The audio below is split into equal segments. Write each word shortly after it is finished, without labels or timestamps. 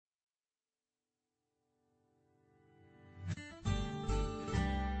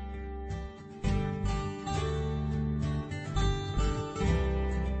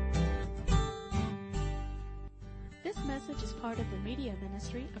message is part of the media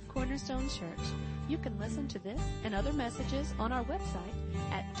ministry of Cornerstone Church. You can listen to this and other messages on our website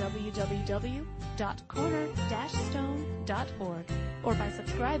at www.corner-stone.org or by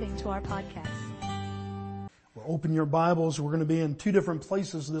subscribing to our podcast. Well, open your Bibles. We're going to be in two different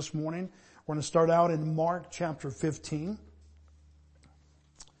places this morning. We're going to start out in Mark chapter 15.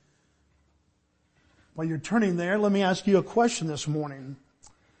 While you're turning there, let me ask you a question this morning.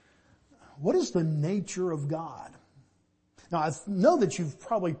 What is the nature of God? Now, I know that you've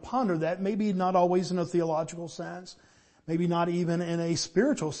probably pondered that, maybe not always in a theological sense, maybe not even in a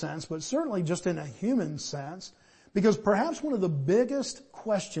spiritual sense, but certainly just in a human sense, because perhaps one of the biggest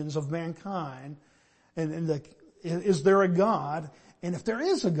questions of mankind is there a God? And if there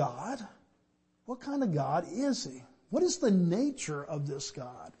is a God, what kind of God is He? What is the nature of this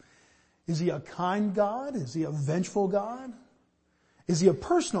God? Is He a kind God? Is He a vengeful God? Is He a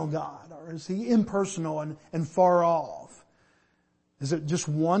personal God, or is He impersonal and far off? Is it just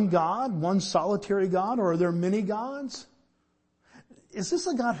one God, one solitary God, or are there many gods? Is this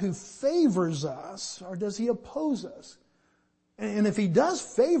a God who favors us, or does He oppose us? And if He does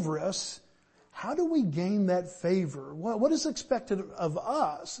favor us, how do we gain that favor? What is expected of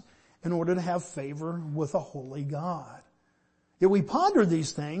us in order to have favor with a holy God? Yet we ponder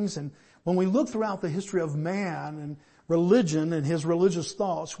these things, and when we look throughout the history of man and religion and his religious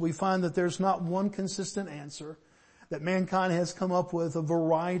thoughts, we find that there's not one consistent answer, that mankind has come up with a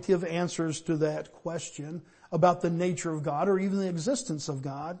variety of answers to that question about the nature of God or even the existence of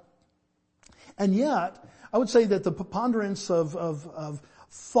God. And yet, I would say that the preponderance of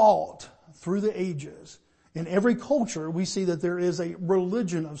thought through the ages, in every culture, we see that there is a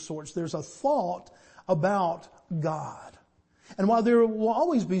religion of sorts. There's a thought about God. And while there will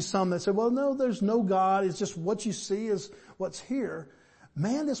always be some that say, well, no, there's no God, it's just what you see is what's here,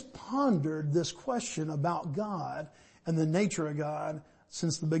 man has pondered this question about God and the nature of God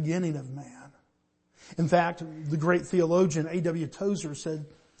since the beginning of man. In fact, the great theologian A.W. Tozer said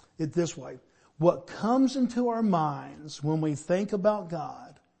it this way: what comes into our minds when we think about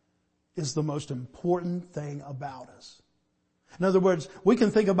God is the most important thing about us. In other words, we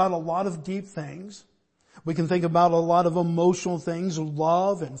can think about a lot of deep things. We can think about a lot of emotional things,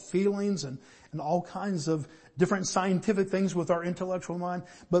 love and feelings and all kinds of different scientific things with our intellectual mind.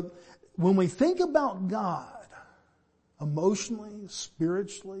 But when we think about God, emotionally,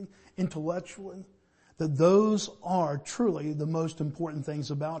 spiritually, intellectually, that those are truly the most important things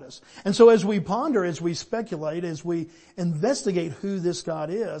about us. And so as we ponder, as we speculate, as we investigate who this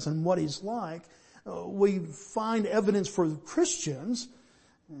God is and what He's like, we find evidence for Christians.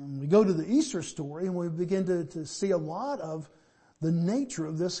 And we go to the Easter story and we begin to see a lot of the nature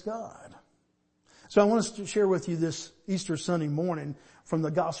of this God. So I want to share with you this Easter Sunday morning from the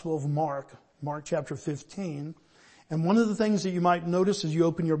Gospel of Mark chapter 15. And one of the things that you might notice as you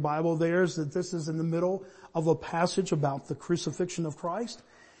open your Bible there is that this is in the middle of a passage about the crucifixion of Christ,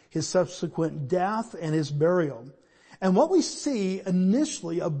 His subsequent death, and His burial. And what we see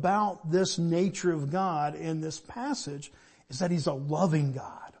initially about this nature of God in this passage is that He's a loving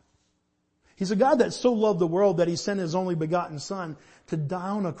God. He's a God that so loved the world that He sent His only begotten Son to die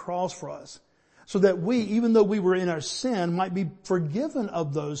on a cross for us, so that we, even though we were in our sin, might be forgiven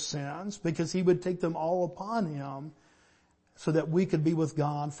of those sins because He would take them all upon Him so that we could be with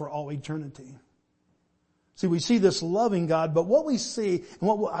God for all eternity. See, we see this loving God, but what we see, and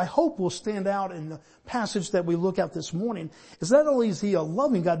what I hope will stand out in the passage that we look at this morning, is not only is He a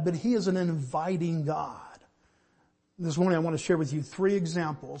loving God, but He is an inviting God. This morning I want to share with you 3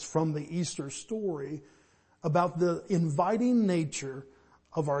 examples from the Easter story about the inviting nature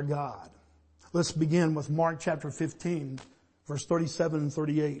of our God. Let's begin with Mark chapter 15, verse 37 and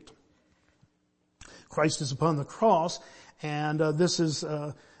 38. Christ is upon the cross, and this is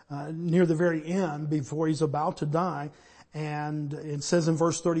near the very end before He's about to die. And it says in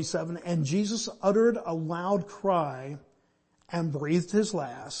verse 37, and Jesus uttered a loud cry and breathed His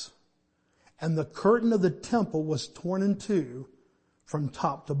last. And the curtain of the temple was torn in two from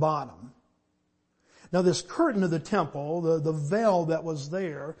top to bottom. Now this curtain of the temple, the veil that was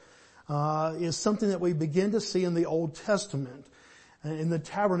there, is something that we begin to see in the Old Testament, in the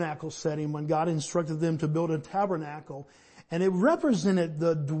tabernacle setting when God instructed them to build a tabernacle. And it represented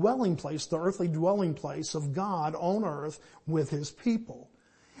the dwelling place, the earthly dwelling place of God on earth with His people.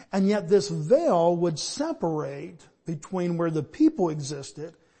 And yet this veil would separate between where the people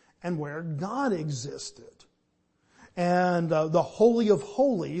existed and where God existed. And the Holy of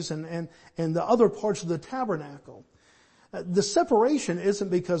Holies and the other parts of the tabernacle. The separation isn't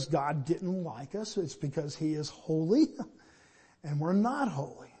because God didn't like us. It's because He is holy and we're not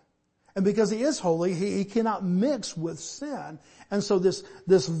holy. And because he is holy, he cannot mix with sin. And so this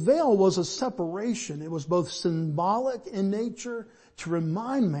veil was a separation. It was both symbolic in nature to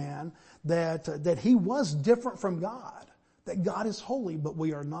remind man that he was different from God. That God is holy, but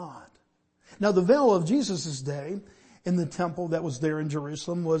we are not. Now the veil of Jesus' day in the temple that was there in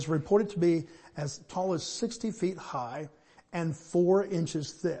Jerusalem was reported to be as tall as 60 feet high and 4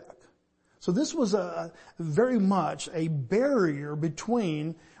 inches thick. So this was very much a barrier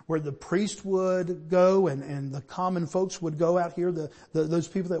between where the priest would go and the common folks would go out here, those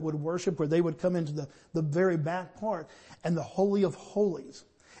people that would worship, where they would come into the very back part, and the Holy of Holies.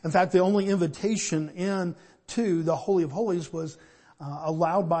 In fact, the only invitation into the Holy of Holies was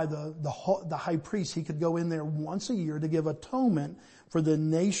allowed by the high priest. He could go in there once a year to give atonement for the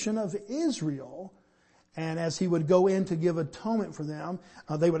nation of Israel. And as he would go in to give atonement for them,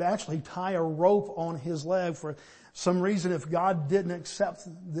 they would actually tie a rope on his leg. For some reason, if God didn't accept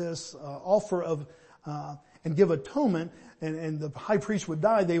this offer of and give atonement, and the high priest would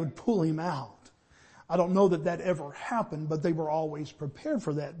die, they would pull him out. I don't know that ever happened, but they were always prepared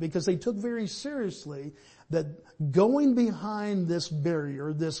for that, because they took very seriously that going behind this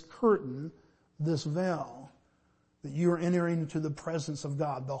barrier, this curtain, this veil, that you are entering into the presence of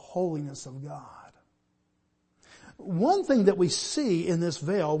God, the holiness of God. One thing that we see in this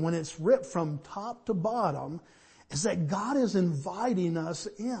veil when it's ripped from top to bottom is that God is inviting us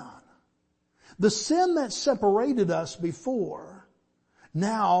in. The sin that separated us before,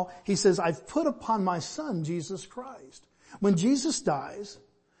 now he says, I've put upon my son, Jesus Christ. When Jesus dies,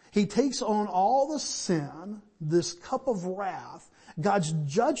 he takes on all the sin, this cup of wrath, God's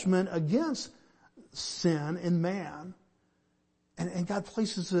judgment against sin in man, and God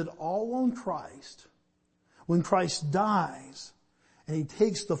places it all on Christ. When Christ dies and he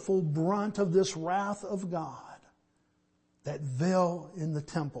takes the full brunt of this wrath of God, that veil in the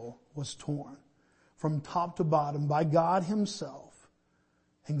temple was torn from top to bottom by God himself,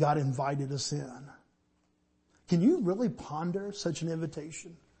 and God invited us in. Can you really ponder such an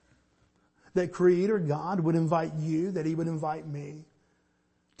invitation? That Creator God would invite you, that he would invite me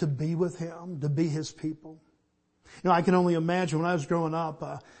to be with him, to be his people. I can only imagine when I was growing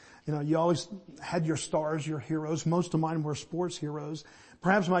up, you always had your stars, your heroes. Most of mine were sports heroes.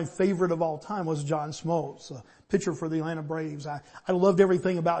 Perhaps my favorite of all time was John Smoltz, a pitcher for the Atlanta Braves. I loved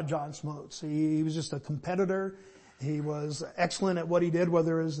everything about John Smoltz. He was just a competitor. He was excellent at what he did,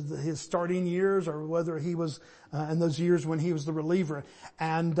 whether it was his starting years or whether he was in those years when he was the reliever.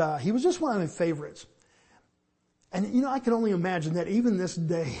 And he was just one of my favorites. And I can only imagine that even this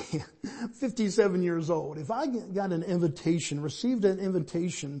day, 57 years old, if I got an invitation, received an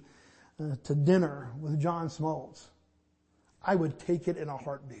invitation to dinner with John Smoltz, I would take it in a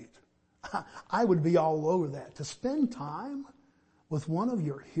heartbeat. I would be all over that. To spend time with one of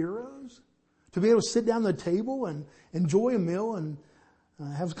your heroes, to be able to sit down at the table and enjoy a meal and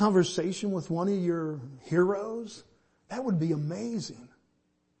have a conversation with one of your heroes, that would be amazing.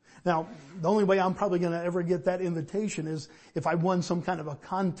 Now, the only way I'm probably going to ever get that invitation is if I won some kind of a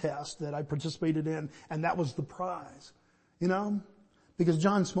contest that I participated in, and that was the prize. Because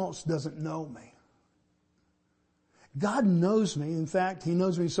John Smoltz doesn't know me. God knows me. In fact, he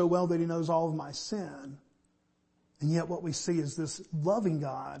knows me so well that he knows all of my sin. And yet what we see is this loving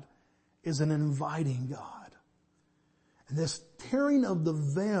God is an inviting God. And this tearing of the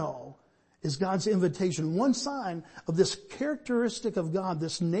veil is God's invitation. One sign of this characteristic of God,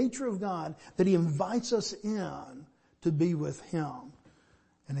 this nature of God, that he invites us in to be with him.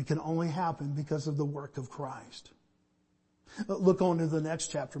 And it can only happen because of the work of Christ. Look on to the next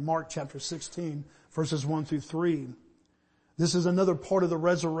chapter, Mark chapter 16, verses 1 through 3. This is another part of the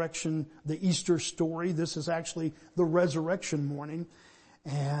resurrection, the Easter story. This is actually the resurrection morning.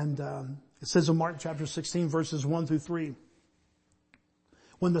 And it says in Mark chapter 16, verses 1 through 3.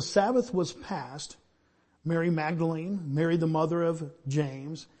 When the Sabbath was past, Mary Magdalene, Mary the mother of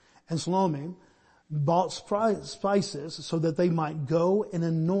James, and Salome bought spices so that they might go and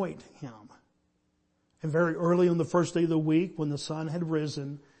anoint him. And very early on the first day of the week, when the sun had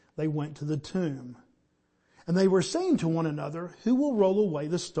risen, they went to the tomb. And they were saying to one another, who will roll away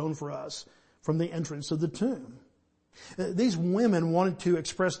the stone for us from the entrance of the tomb? These women wanted to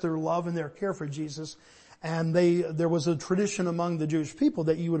express their love and their care for Jesus. And there was a tradition among the Jewish people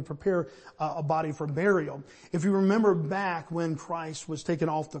that you would prepare a body for burial. If you remember back when Christ was taken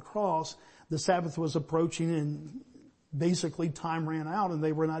off the cross, the Sabbath was approaching and basically time ran out and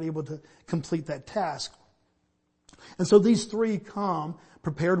they were not able to complete that task. And so these three come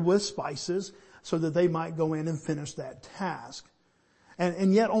prepared with spices so that they might go in and finish that task.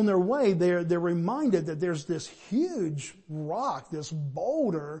 And yet on their way, they're reminded that there's this huge rock, this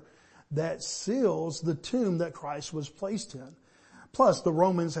boulder that seals the tomb that Christ was placed in. Plus, the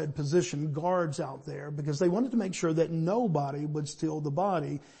Romans had positioned guards out there because they wanted to make sure that nobody would steal the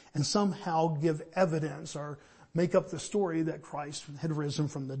body and somehow give evidence or make up the story that Christ had risen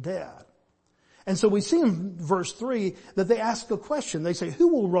from the dead. And so we see in verse 3 that they ask a question. They say, who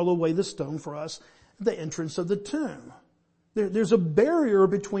will roll away the stone for us at the entrance of the tomb? There's a barrier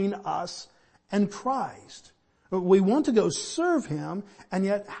between us and Christ. We want to go serve him, and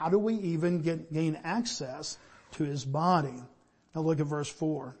yet how do we even gain access to his body? Now look at verse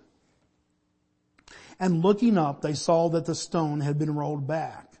 4. And looking up, they saw that the stone had been rolled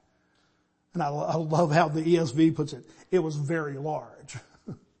back. And I love how the ESV puts it. It was very large.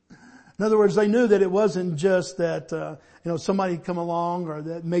 In other words, they knew that it wasn't just that, somebody had come along or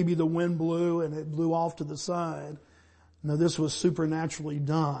that maybe the wind blew and it blew off to the side. No, this was supernaturally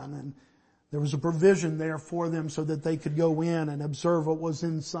done. And there was a provision there for them so that they could go in and observe what was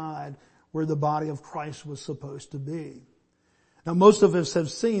inside where the body of Christ was supposed to be. Now, most of us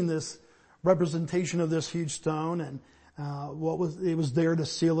have seen this representation of this huge stone, and it was there to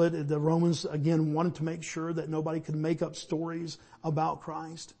seal it. The Romans, again, wanted to make sure that nobody could make up stories about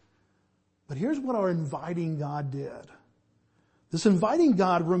Christ. But here's what our inviting God did. This inviting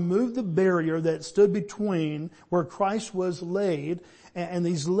God removed the barrier that stood between where Christ was laid and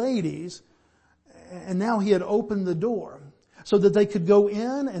these ladies, and now he had opened the door so that they could go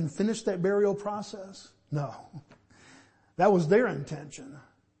in and finish that burial process. No. That was their intention.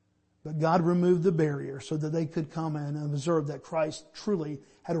 But God removed the barrier so that they could come in and observe that Christ truly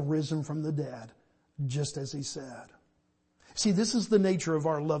had arisen from the dead, just as he said. See, this is the nature of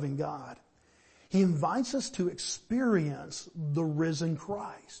our loving God. He invites us to experience the risen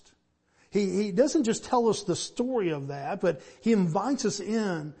Christ. He doesn't just tell us the story of that, but he invites us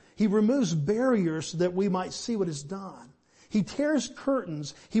in. He removes barriers so that we might see what is done. He tears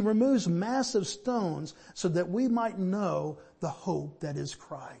curtains. He removes massive stones so that we might know the hope that is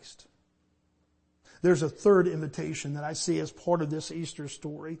Christ. There's a third invitation that I see as part of this Easter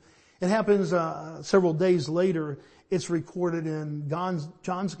story. It happens several days later. It's recorded in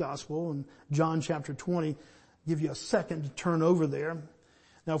John's Gospel in John chapter 20. I'll give you a second to turn over there.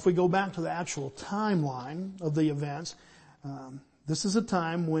 Now, if we go back to the actual timeline of the events, this is a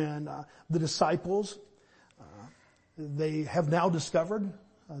time when the disciples, they have now discovered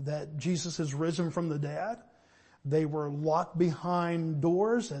that Jesus has risen from the dead. They were locked behind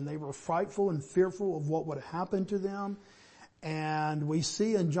doors and they were frightful and fearful of what would happen to them. And we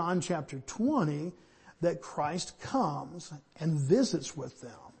see in John chapter 20 that Christ comes and visits with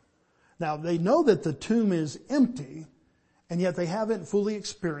them. Now they know that the tomb is empty, and yet they haven't fully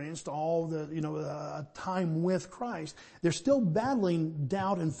experienced all the, time with Christ. They're still battling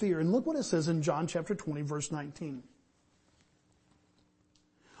doubt and fear. And look what it says in John chapter 20 verse 19.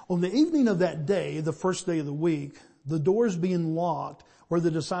 On the evening of that day, the first day of the week, the doors being locked where the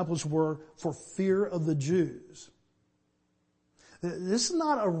disciples were for fear of the Jews. This is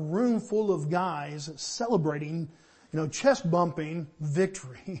not a room full of guys celebrating, chest bumping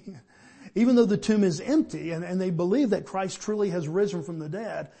victory. Even though the tomb is empty and they believe that Christ truly has risen from the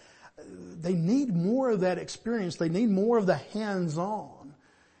dead, they need more of that experience. They need more of the hands-on.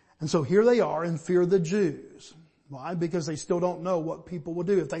 And so here they are in fear of the Jews. Why? Because they still don't know what people will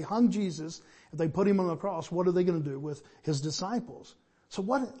do. If they hung Jesus, if they put him on the cross, what are they going to do with his disciples? So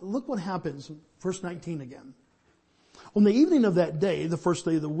look what happens. Verse 19 again. On the evening of that day, the first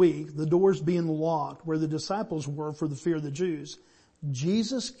day of the week, the doors being locked where the disciples were for the fear of the Jews,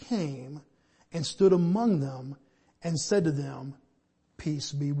 Jesus came and stood among them and said to them,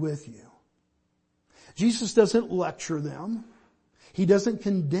 "Peace be with you." Jesus doesn't lecture them. He doesn't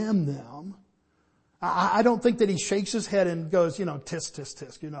condemn them. I don't think that he shakes his head and goes, tisk,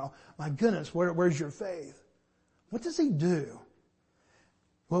 tisk, tisk, my goodness, where's your faith? What does he do?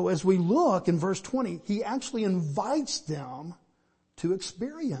 Well, as we look in verse 20, he actually invites them to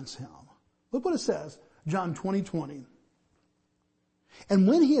experience him. Look what it says, John 20:20. And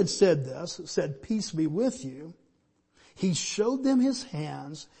when he had said this, said, "Peace be with you," he showed them his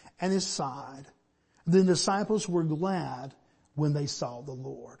hands and his side. The disciples were glad when they saw the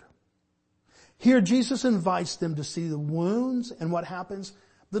Lord. Here Jesus invites them to see the wounds, and what happens?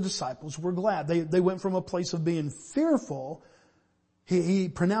 The disciples were glad. They went from a place of being fearful. He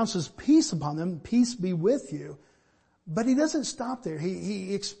pronounces peace upon them, "Peace be with you." But he doesn't stop there.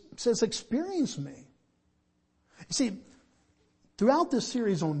 He says, "Experience me." You see, throughout this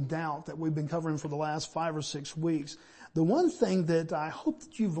series on doubt that we've been covering for the last 5 or 6 weeks, the one thing that I hope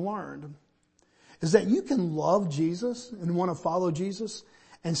that you've learned is that you can love Jesus and want to follow Jesus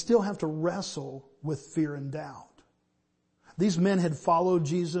and still have to wrestle with fear and doubt. These men had followed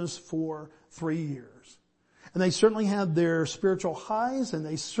Jesus for 3 years. And they certainly had their spiritual highs and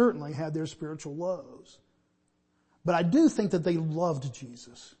they certainly had their spiritual lows. But I do think that they loved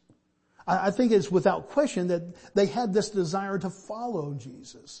Jesus. I think it's without question that they had this desire to follow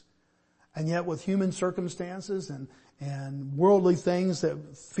Jesus. And yet with human circumstances and worldly things,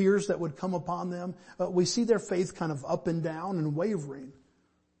 fears that would come upon them, we see their faith kind of up and down and wavering.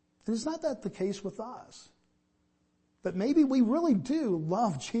 And is not that the case with us? But maybe we really do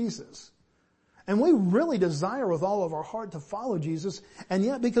love Jesus. And we really desire with all of our heart to follow Jesus. And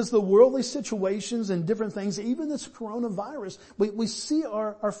yet because of the worldly situations and different things, even this coronavirus, we see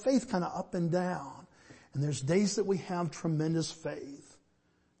our faith kind of up and down. And there's days that we have tremendous faith.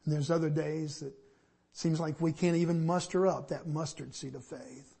 And there's other days that seems like we can't even muster up that mustard seed of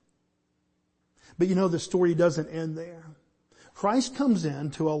faith. But the story doesn't end there. Christ comes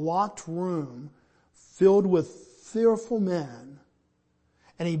into a locked room filled with fearful men,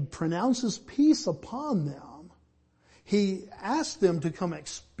 and he pronounces peace upon them. He asks them to come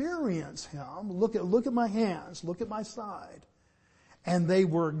experience him. Look at my hands, look at my side. And they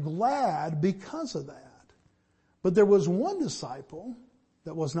were glad because of that. But there was one disciple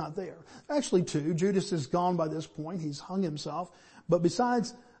that was not there. Actually 2. Judas is gone by this point. He's hung himself. But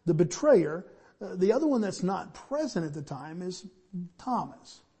besides the betrayer, the other one that's not present at the time is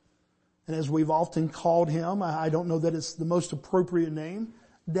Thomas. And as we've often called him, I don't know that it's the most appropriate name,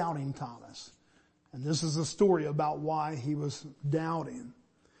 Doubting Thomas. And this is a story about why he was doubting.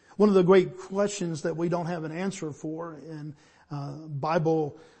 One of the great questions that we don't have an answer for in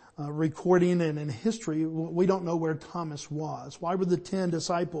Bible recording and in history, we don't know where Thomas was. Why were the 10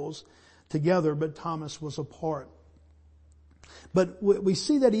 disciples together but Thomas was apart? But we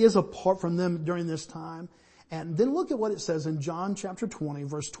see that he is apart from them during this time. And then look at what it says in John chapter 20,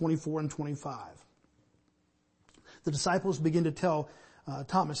 verse 24 and 25. The disciples begin to tell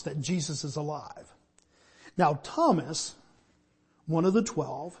Thomas that Jesus is alive. Now Thomas, one of the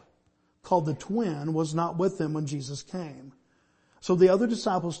 12, called the twin, was not with them when Jesus came. So the other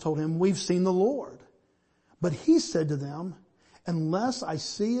disciples told him, "We've seen the Lord." But he said to them, "Unless I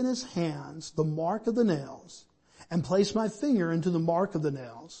see in his hands the mark of the nails, and place my finger into the mark of the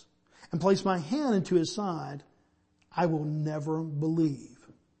nails, and place my hand into his side, I will never believe."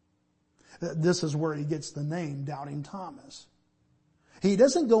 This is where he gets the name Doubting Thomas. He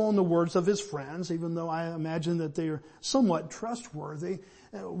doesn't go on the words of his friends, even though I imagine that they are somewhat trustworthy.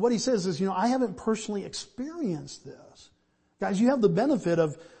 What he says is, I haven't personally experienced this. Guys, you have the benefit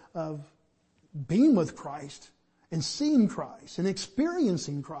of being with Christ and seeing Christ and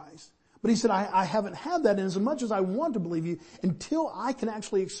experiencing Christ. But he said, I haven't had that, and as much as I want to believe you, until I can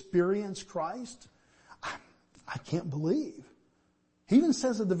actually experience Christ, I can't believe. He even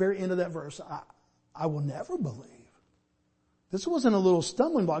says at the very end of that verse, I will never believe. This wasn't a little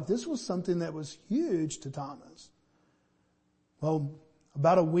stumbling block. This was something that was huge to Thomas. Well,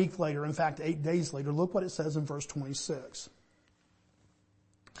 about a week later, in fact 8 days later, look what it says in verse 26.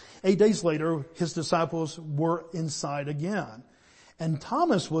 8 days later, his disciples were inside again. And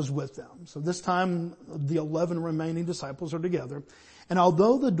Thomas was with them. So this time the 11 remaining disciples are together. And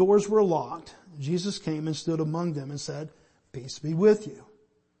although the doors were locked, Jesus came and stood among them and said, "Peace be with you."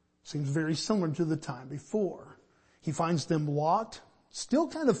 Seems very similar to the time before. He finds them locked, still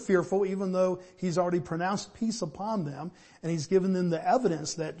kind of fearful, even though he's already pronounced peace upon them and he's given them the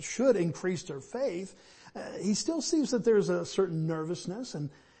evidence that should increase their faith. He still sees that there's a certain nervousness,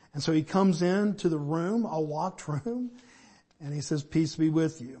 and so he comes into the room, a locked room, and he says, "Peace be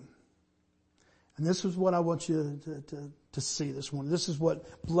with you." And this is what I want you to see this morning. This is what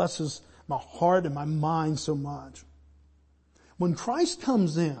blesses my heart and my mind so much. When Christ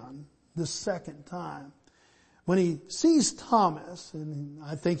comes in the second time, when he sees Thomas, and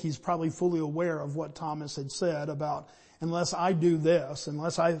I think he's probably fully aware of what Thomas had said about, unless I do this,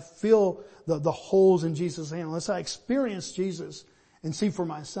 unless I feel the holes in Jesus' hand, unless I experience Jesus and see for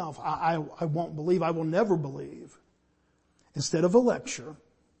myself, I won't believe, I will never believe. Instead of a lecture,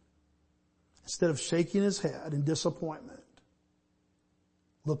 instead of shaking his head in disappointment,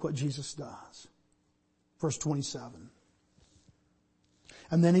 look what Jesus does. Verse 27.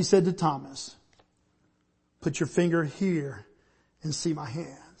 And then he said to Thomas, "Put your finger here and see my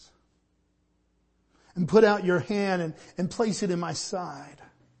hands. And put out your hand and place it in my side.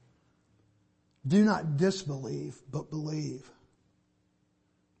 Do not disbelieve, but believe."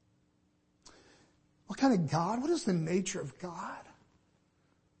 What kind of God? What is the nature of God?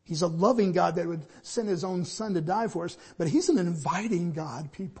 He's a loving God that would send his own son to die for us, but he's an inviting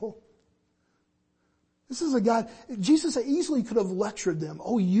God, people. This is a God, Jesus easily could have lectured them.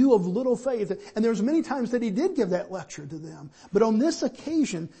 Oh, you of little faith. And there's many times that he did give that lecture to them. But on this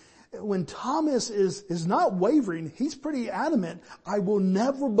occasion, when Thomas is not wavering, he's pretty adamant. I will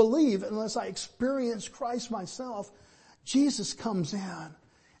never believe unless I experience Christ myself. Jesus comes in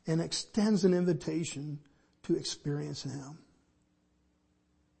and extends an invitation to experience him.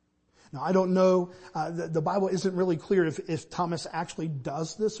 Now, I don't know, the Bible isn't really clear if Thomas actually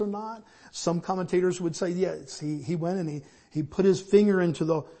does this or not. Some commentators would say, yes, he went and he put his finger into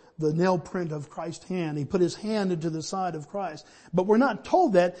the nail print of Christ's hand. He put his hand into the side of Christ. But we're not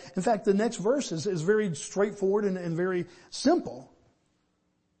told that. In fact, the next verse is very straightforward and very simple.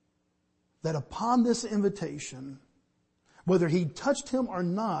 That upon this invitation, whether he touched him or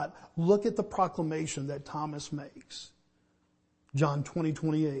not, look at the proclamation that Thomas makes. John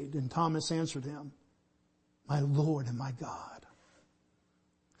 20:28, and Thomas answered him, my Lord and my God.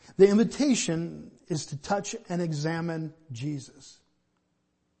 The invitation is to touch and examine Jesus.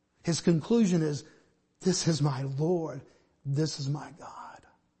 His conclusion is, this is my Lord, this is my God.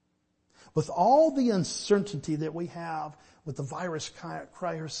 With all the uncertainty that we have with the virus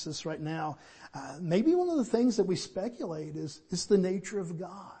crisis right now, maybe one of the things that we speculate is the nature of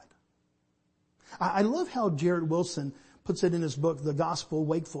God. I love how Jared Wilson puts it in his book, The Gospel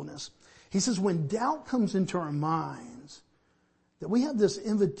Wakefulness. He says, when doubt comes into our minds, that we have this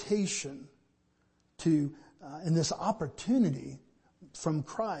invitation to, and this opportunity from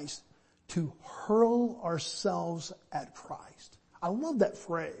Christ to hurl ourselves at Christ. I love that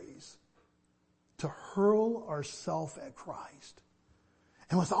phrase. To hurl ourselves at Christ.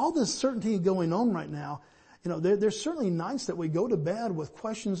 And with all this certainty going on right now, there's certainly nights that we go to bed with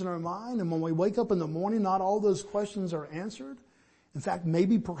questions in our mind, and when we wake up in the morning, not all those questions are answered. In fact,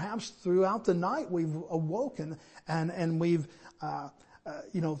 maybe perhaps throughout the night we've awoken and we've,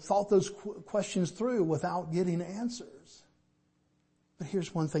 thought those questions through without getting answers. But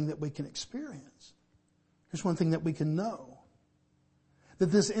here's one thing that we can experience. Here's one thing that we can know. That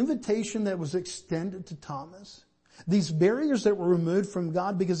this invitation that was extended to Thomas, these barriers that were removed from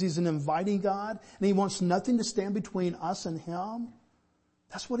God because he's an inviting God and he wants nothing to stand between us and him,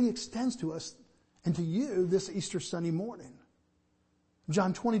 that's what he extends to us and to you this Easter Sunday morning.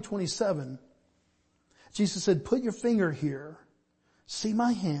 John 20:27, Jesus said, put your finger here, see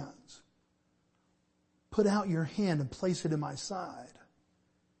my hands, put out your hand and place it in my side.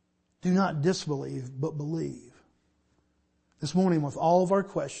 Do not disbelieve, but believe. This morning, with all of our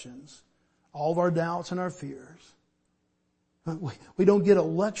questions, all of our doubts and our fears, we don't get a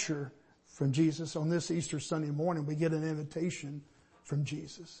lecture from Jesus on this Easter Sunday morning. We get an invitation from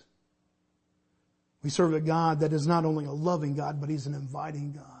Jesus. We serve a God that is not only a loving God, but he's an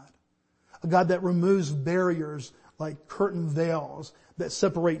inviting God. A God that removes barriers like curtain veils that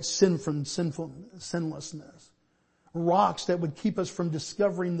separate sin from sinlessness. Rocks that would keep us from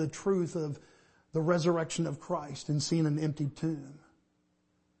discovering the truth of the resurrection of Christ and seeing an empty tomb.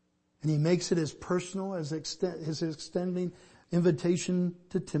 And he makes it as personal as his extending invitation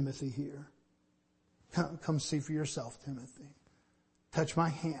to Timothy here. Come see for yourself, Timothy. Touch my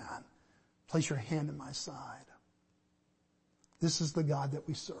hand. Place your hand in my side. This is the God that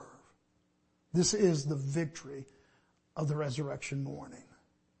we serve. This is the victory of the resurrection morning.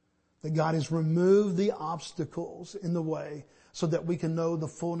 That God has removed the obstacles in the way so that we can know the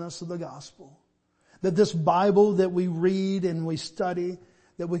fullness of the gospel. That this Bible that we read and we study,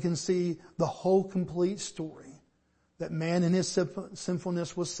 that we can see the whole complete story. That man in his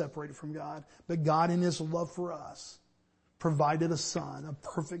sinfulness was separated from God, but God in his love for us provided a son, a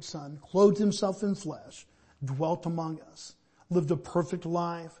perfect son, clothed himself in flesh, dwelt among us, lived a perfect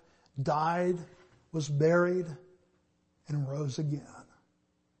life, died, was buried, and rose again.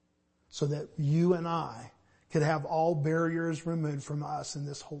 So that you and I could have all barriers removed from us in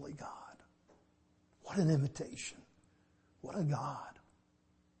this holy God. What an invitation. What a God.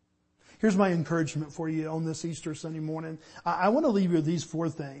 Here's my encouragement for you on this Easter Sunday morning. I want to leave you with these 4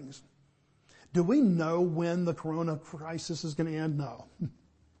 things. Do we know when the corona crisis is going to end? No.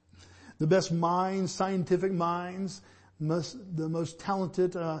 The best minds, scientific minds, the most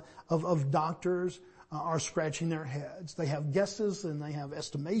talented of doctors are scratching their heads. They have guesses and they have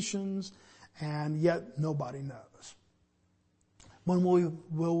estimations, and yet nobody knows. When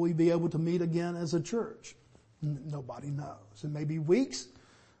will we be able to meet again as a church? Nobody knows. It may be weeks,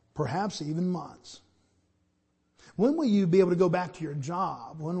 perhaps even months. When will you be able to go back to your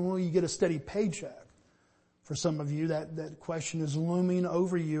job? When will you get a steady paycheck? For some of you, that question is looming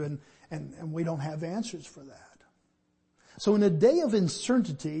over you, and we don't have answers for that. So in a day of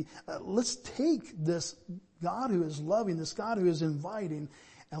uncertainty, let's take this God who is loving, this God who is inviting,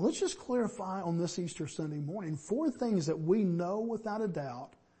 And let's just clarify on this Easter Sunday morning 4 things that we know without a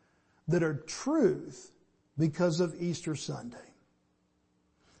doubt that are truth because of Easter Sunday.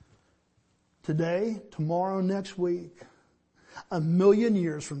 Today, tomorrow, next week, 1,000,000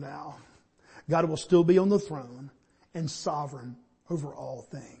 years from now, God will still be on the throne and sovereign over all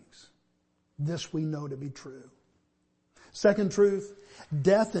things. This we know to be true. Second truth,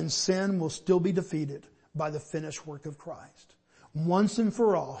 death and sin will still be defeated by the finished work of Christ. Once and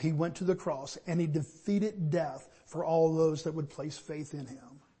for all, He went to the cross and He defeated death for all those that would place faith in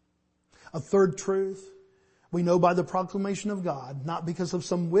Him. A third truth, we know by the proclamation of God, not because of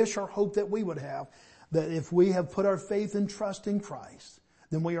some wish or hope that we would have, that if we have put our faith and trust in Christ,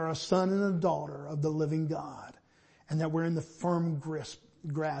 then we are a son and a daughter of the living God, and that we're in the firm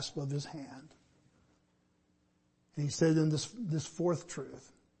grasp of His hand. And He said in this fourth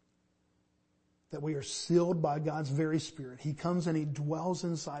truth, that we are sealed by God's very Spirit. He comes and He dwells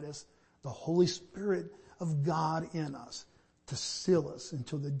inside us, the Holy Spirit of God in us, to seal us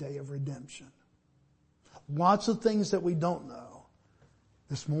until the day of redemption. Lots of things that we don't know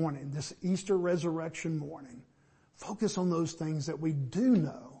this morning, this Easter resurrection morning. Focus on those things that we do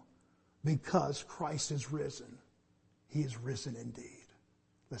know because Christ is risen. He is risen indeed.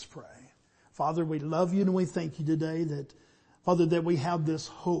 Let's pray. Father, we love You and we thank You today that, Father, that we have this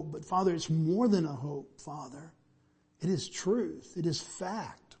hope. But Father, it's more than a hope, Father. It is truth. It is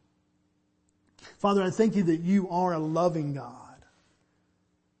fact. Father, I thank You that You are a loving God.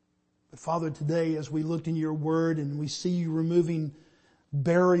 But Father, today as we looked in Your word and we see You removing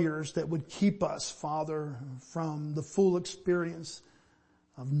barriers that would keep us, Father, from the full experience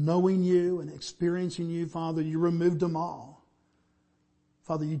of knowing You and experiencing You, Father, You removed them all.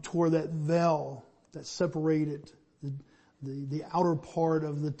 Father, You tore that veil that separated the outer part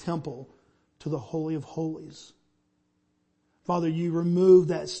of the temple to the Holy of Holies. Father, You removed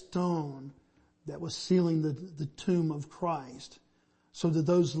that stone that was sealing the tomb of Christ so that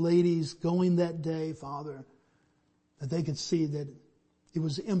those ladies going that day, Father, that they could see that it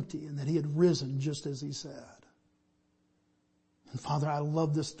was empty and that He had risen just as He said. And Father, I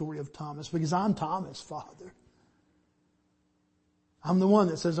love this story of Thomas because I'm Thomas, Father. I'm the one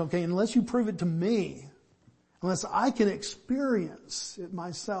that says, okay, unless You prove it to me, unless I can experience it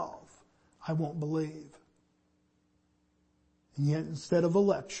myself, I won't believe. And yet instead of a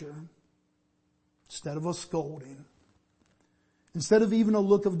lecture, instead of a scolding, instead of even a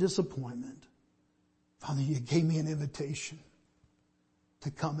look of disappointment, Father, You gave me an invitation to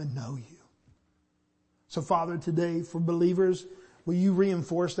come and know You. So Father, today for believers, will You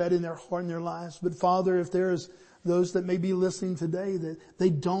reinforce that in their heart and their lives? But Father, if there's those that may be listening today that they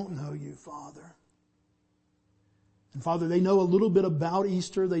don't know You, Father. And Father, they know a little bit about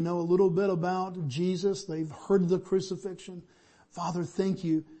Easter. They know a little bit about Jesus. They've heard of the crucifixion. Father, thank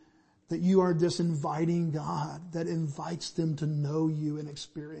You that You are this inviting God that invites them to know You and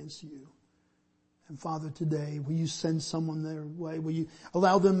experience You. And Father, today, will You send someone their way? Will You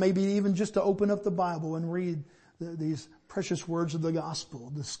allow them maybe even just to open up the Bible and read these precious words of the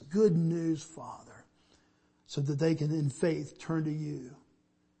gospel, this good news, Father, so that they can in faith turn to You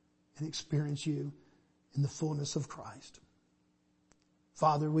and experience You in the fullness of Christ.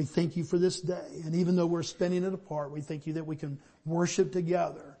 Father, we thank You for this day. And even though we're spending it apart, we thank You that we can worship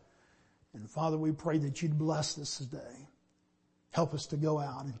together. And Father, we pray that You'd bless this day. Help us to go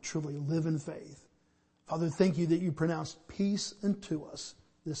out and truly live in faith. Father, thank You that You pronounced peace unto us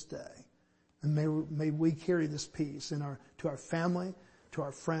this day. And may we carry this peace to our family, to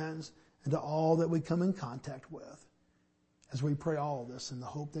our friends, and to all that we come in contact with. As we pray all this in the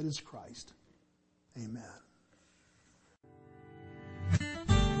hope that is Christ. Amen.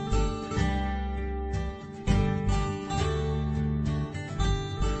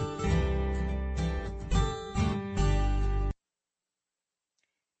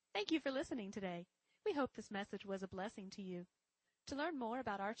 Thank you for listening today. We hope this message was a blessing to you. To learn more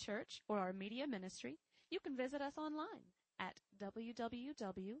about our church or our media ministry, you can visit us online at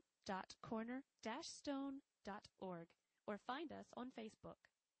www.corner-stone.org or find us on Facebook.